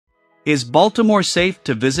Is Baltimore safe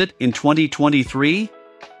to visit in 2023?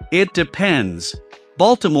 It depends.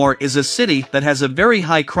 Baltimore is a city that has a very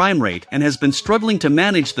high crime rate and has been struggling to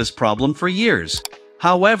manage this problem for years.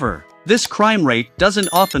 However, this crime rate doesn't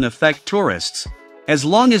often affect tourists. As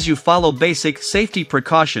long as you follow basic safety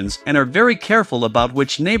precautions and are very careful about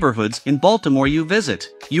which neighborhoods in Baltimore you visit,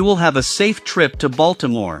 you will have a safe trip to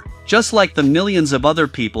Baltimore, just like the millions of other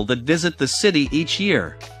people that visit the city each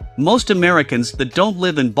year. Most Americans that don't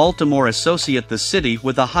live in Baltimore associate the city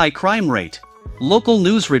with a high crime rate. Local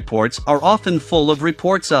news reports are often full of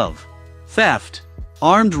reports of theft,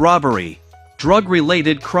 armed robbery,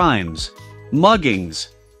 drug-related crimes, muggings,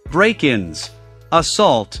 break-ins,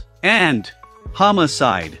 assault, and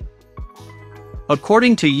homicide.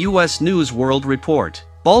 According to U.S. News World Report,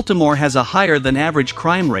 Baltimore has a higher than average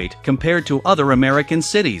crime rate compared to other American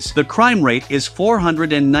cities. The crime rate is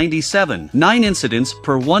 497, 9 incidents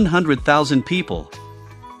per 100,000 people.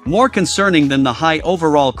 More concerning than the high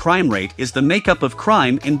overall crime rate is the makeup of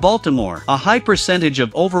crime in Baltimore. A high percentage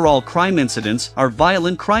of overall crime incidents are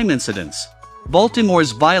violent crime incidents.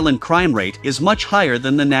 Baltimore's violent crime rate is much higher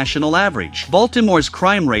than the national average. Baltimore's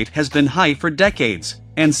crime rate has been high for decades,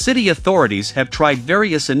 and city authorities have tried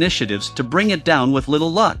various initiatives to bring it down with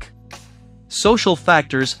little luck. Social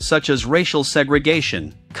factors such as racial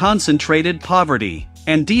segregation, concentrated poverty,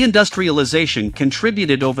 and deindustrialization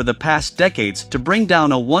contributed over the past decades to bring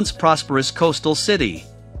down a once prosperous coastal city.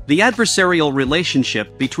 The adversarial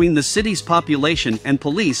relationship between the city's population and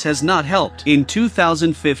police has not helped. In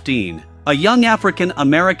 2015, a young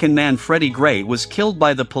African-American man, Freddie Gray, was killed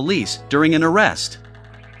by the police during an arrest,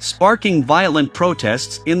 sparking violent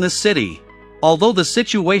protests in the city. Although the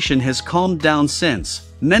situation has calmed down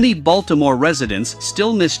since, many Baltimore residents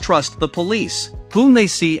still mistrust the police, whom they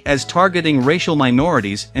see as targeting racial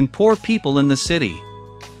minorities and poor people in the city.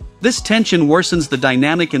 This tension worsens the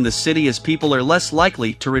dynamic in the city as people are less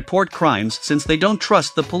likely to report crimes since they don't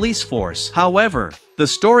trust the police force. However, the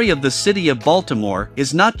story of the city of Baltimore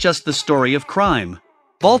is not just the story of crime.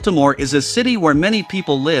 Baltimore is a city where many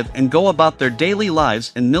people live and go about their daily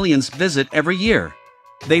lives and millions visit every year.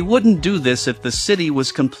 They wouldn't do this if the city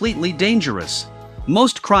was completely dangerous.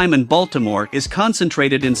 Most crime in Baltimore is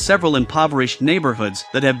concentrated in several impoverished neighborhoods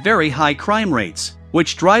that have very high crime rates,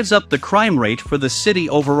 which drives up the crime rate for the city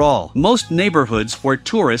overall. Most neighborhoods where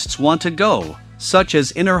tourists want to go, such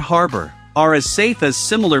as Inner Harbor, are as safe as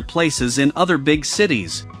similar places in other big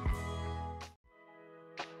cities.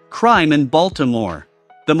 Crime in Baltimore.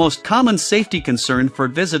 The most common safety concern for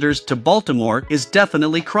visitors to Baltimore is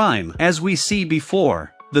definitely crime. As we see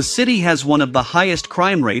before, the city has one of the highest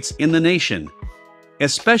crime rates in the nation,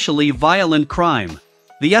 especially violent crime.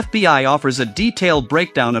 The FBI offers a detailed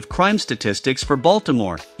breakdown of crime statistics for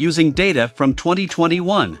Baltimore, using data from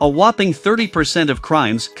 2021. A whopping 30% of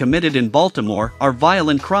crimes committed in Baltimore are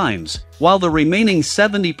violent crimes, while the remaining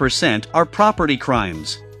 70% are property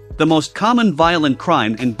crimes. The most common violent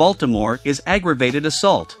crime in Baltimore is aggravated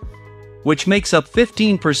assault, which makes up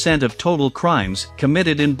 15% of total crimes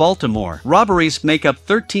committed in Baltimore. Robberies make up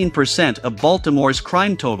 13% of Baltimore's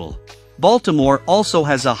crime total. Baltimore also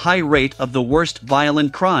has a high rate of the worst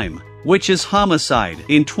violent crime, which is homicide.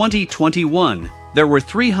 In 2021, there were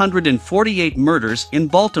 348 murders in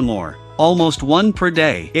Baltimore, almost one per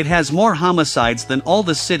day. It has more homicides than all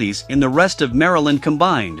the cities in the rest of Maryland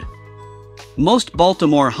combined. Most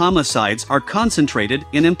Baltimore homicides are concentrated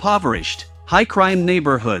in impoverished, high-crime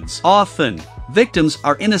neighborhoods. Often, victims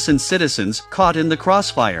are innocent citizens caught in the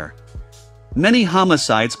crossfire. Many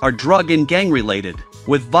homicides are drug and gang-related,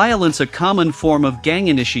 with violence a common form of gang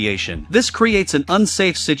initiation. This creates an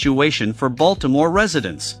unsafe situation for Baltimore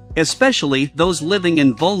residents, especially those living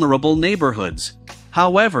in vulnerable neighborhoods.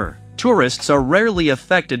 However, tourists are rarely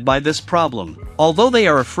affected by this problem, although they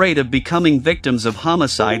are afraid of becoming victims of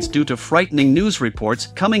homicides due to frightening news reports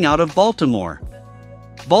coming out of Baltimore.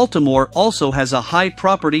 Baltimore also has a high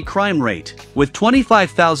property crime rate, with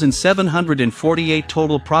 25,748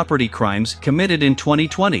 total property crimes committed in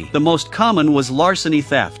 2020. The most common was larceny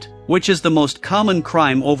theft, which is the most common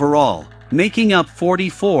crime overall, making up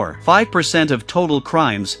 44.5% of total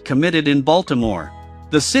crimes committed in Baltimore.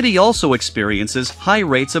 The city also experiences high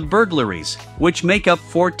rates of burglaries, which make up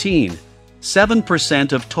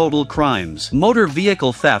 14.7% of total crimes. Motor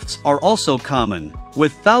vehicle thefts are also common,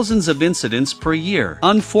 with thousands of incidents per year.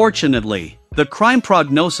 Unfortunately, the crime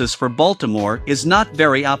prognosis for Baltimore is not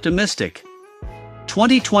very optimistic.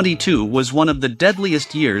 2022 was one of the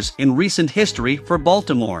deadliest years in recent history for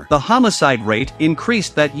Baltimore. The homicide rate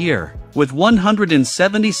increased that year, with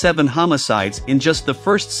 177 homicides in just the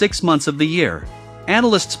first 6 months of the year.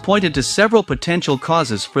 Analysts pointed to several potential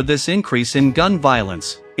causes for this increase in gun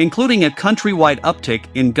violence, including a countrywide uptick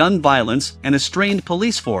in gun violence and a strained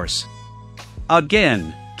police force.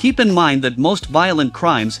 Again, keep in mind that most violent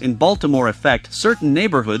crimes in Baltimore affect certain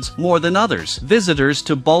neighborhoods more than others. Visitors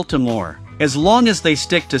to Baltimore, as long as they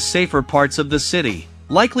stick to safer parts of the city,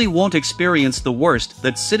 likely won't experience the worst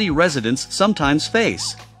that city residents sometimes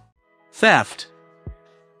face. Theft.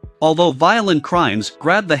 Although violent crimes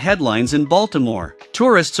grab the headlines in Baltimore,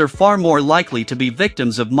 tourists are far more likely to be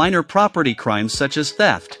victims of minor property crimes such as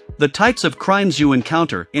theft, the types of crimes you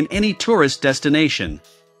encounter in any tourist destination,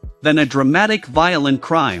 than a dramatic violent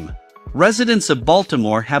crime. Residents of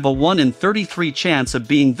Baltimore have a 1 in 33 chance of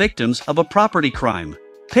being victims of a property crime.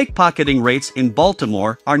 Pickpocketing rates in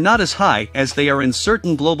Baltimore are not as high as they are in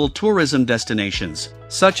certain global tourism destinations,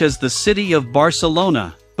 such as the city of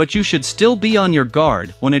Barcelona, but you should still be on your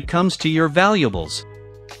guard when it comes to your valuables.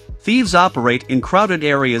 Thieves operate in crowded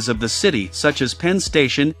areas of the city such as Penn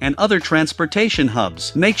Station and other transportation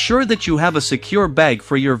hubs. Make sure that you have a secure bag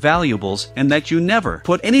for your valuables and that you never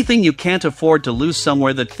put anything you can't afford to lose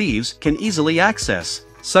somewhere that thieves can easily access,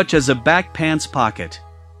 such as a back pants pocket.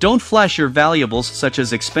 Don't flash your valuables such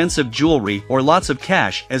as expensive jewelry or lots of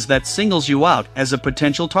cash, as that singles you out as a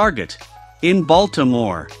potential target. In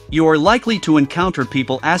Baltimore, you are likely to encounter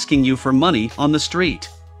people asking you for money on the street.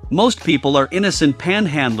 Most people are innocent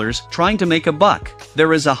panhandlers trying to make a buck.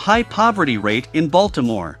 There is a high poverty rate in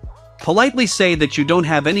Baltimore. Politely say that you don't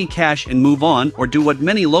have any cash and move on, or do what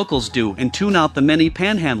many locals do and tune out the many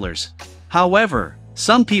panhandlers. However,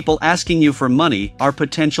 some people asking you for money are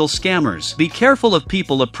potential scammers. Be careful of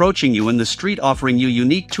people approaching you in the street offering you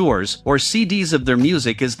unique tours or CDs of their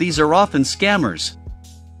music, as these are often scammers.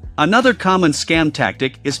 Another common scam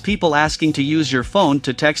tactic is people asking to use your phone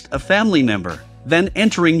to text a family member, then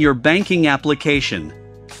entering your banking application.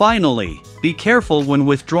 Finally, be careful when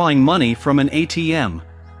withdrawing money from an ATM.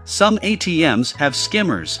 Some ATMs have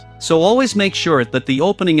skimmers, so always make sure that the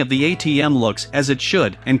opening of the ATM looks as it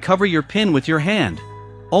should and cover your PIN with your hand.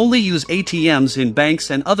 Only use ATMs in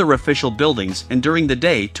banks and other official buildings and during the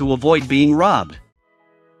day to avoid being robbed.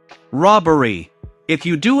 Robbery. If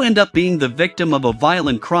you do end up being the victim of a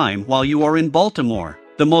violent crime while you are in Baltimore,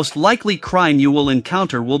 the most likely crime you will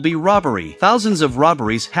encounter will be robbery. Thousands of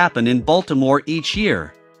robberies happen in Baltimore each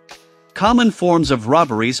year. Common forms of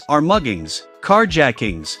robberies are muggings,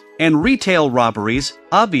 carjackings, and retail robberies.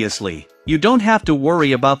 Obviously, you don't have to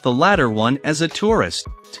worry about the latter one as a tourist.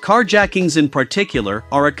 Carjackings in particular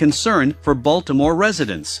are a concern for Baltimore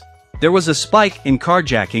residents. There was a spike in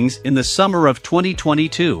carjackings in the summer of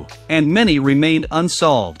 2022, and many remained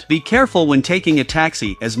unsolved. Be careful when taking a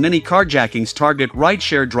taxi, as many carjackings target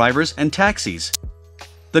rideshare drivers and taxis.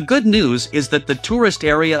 The good news is that the tourist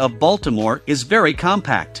area of Baltimore is very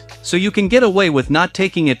compact, so you can get away with not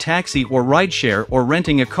taking a taxi or rideshare or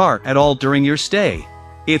renting a car at all during your stay.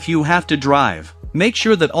 If you have to drive, make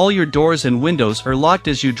sure that all your doors and windows are locked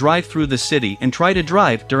as you drive through the city, and try to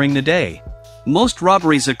drive during the day. Most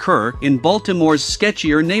robberies occur in Baltimore's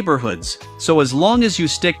sketchier neighborhoods, so as long as you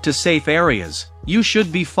stick to safe areas, you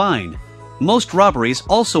should be fine. Most robberies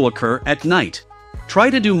also occur at night.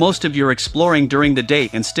 Try to do most of your exploring during the day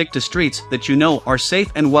and stick to streets that you know are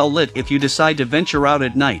safe and well lit if you decide to venture out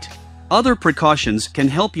at night. Other precautions can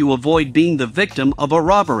help you avoid being the victim of a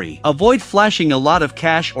robbery. Avoid flashing a lot of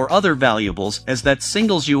cash or other valuables, as that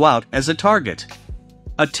singles you out as a target.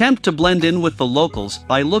 Attempt to blend in with the locals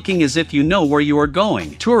by looking as if you know where you are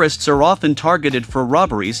going. Tourists are often targeted for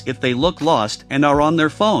robberies if they look lost and are on their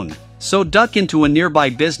phone, so duck into a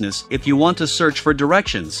nearby business if you want to search for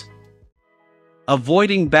directions.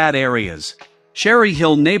 Avoiding bad areas. Cherry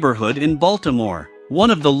Hill neighborhood in Baltimore,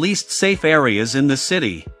 one of the least safe areas in the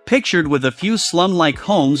city, pictured with a few slum-like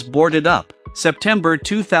homes boarded up. September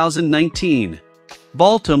 2019.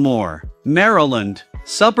 Baltimore, Maryland.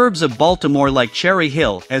 Suburbs of Baltimore like Cherry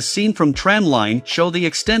Hill, as seen from tramline, show the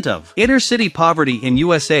extent of inner-city poverty in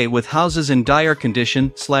USA, with houses in dire condition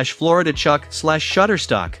 /Florida Chuck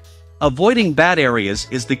 /Shutterstock. Avoiding bad areas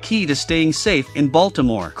is the key to staying safe in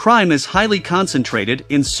Baltimore. Crime is highly concentrated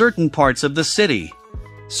in certain parts of the city,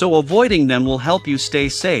 so avoiding them will help you stay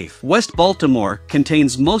safe. West Baltimore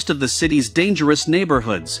contains most of the city's dangerous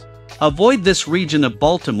neighborhoods. Avoid this region of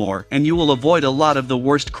Baltimore and you will avoid a lot of the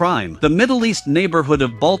worst crime. The Middle East neighborhood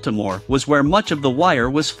of Baltimore was where much of The Wire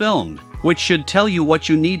was filmed, which should tell you what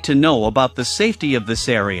you need to know about the safety of this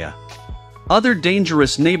area. Other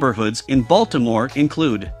dangerous neighborhoods in Baltimore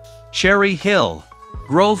include Cherry Hill,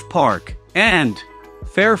 Grove Park, and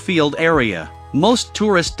Fairfield area. Most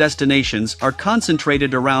tourist destinations are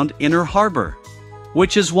concentrated around Inner Harbor,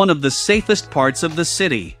 which is one of the safest parts of the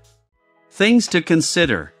city. Things to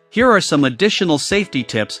consider. Here are some additional safety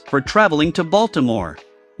tips for traveling to Baltimore.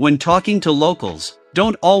 When talking to locals,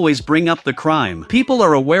 don't always bring up the crime. People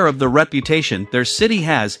are aware of the reputation their city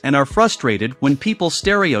has and are frustrated when people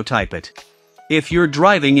stereotype it. If you're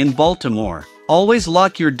driving in Baltimore, always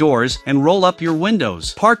lock your doors and roll up your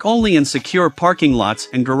windows. Park only in secure parking lots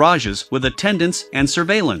and garages with attendants and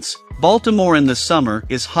surveillance. Baltimore in the summer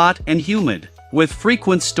is hot and humid, with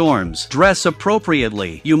frequent storms. Dress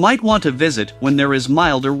appropriately. You might want to visit when there is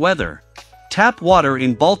milder weather. Tap water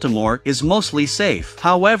in Baltimore is mostly safe.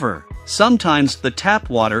 However, sometimes the tap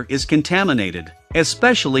water is contaminated,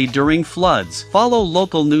 especially during floods. Follow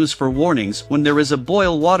local news for warnings when there is a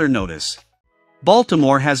boil water notice.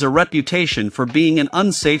 Baltimore has a reputation for being an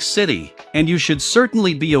unsafe city, and you should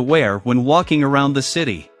certainly be aware when walking around the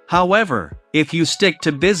city. However, if you stick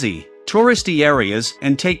to busy, touristy areas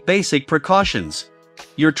and take basic precautions,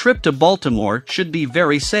 your trip to Baltimore should be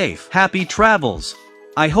very safe. Happy travels!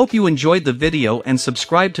 I hope you enjoyed the video and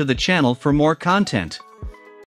subscribe to the channel for more content.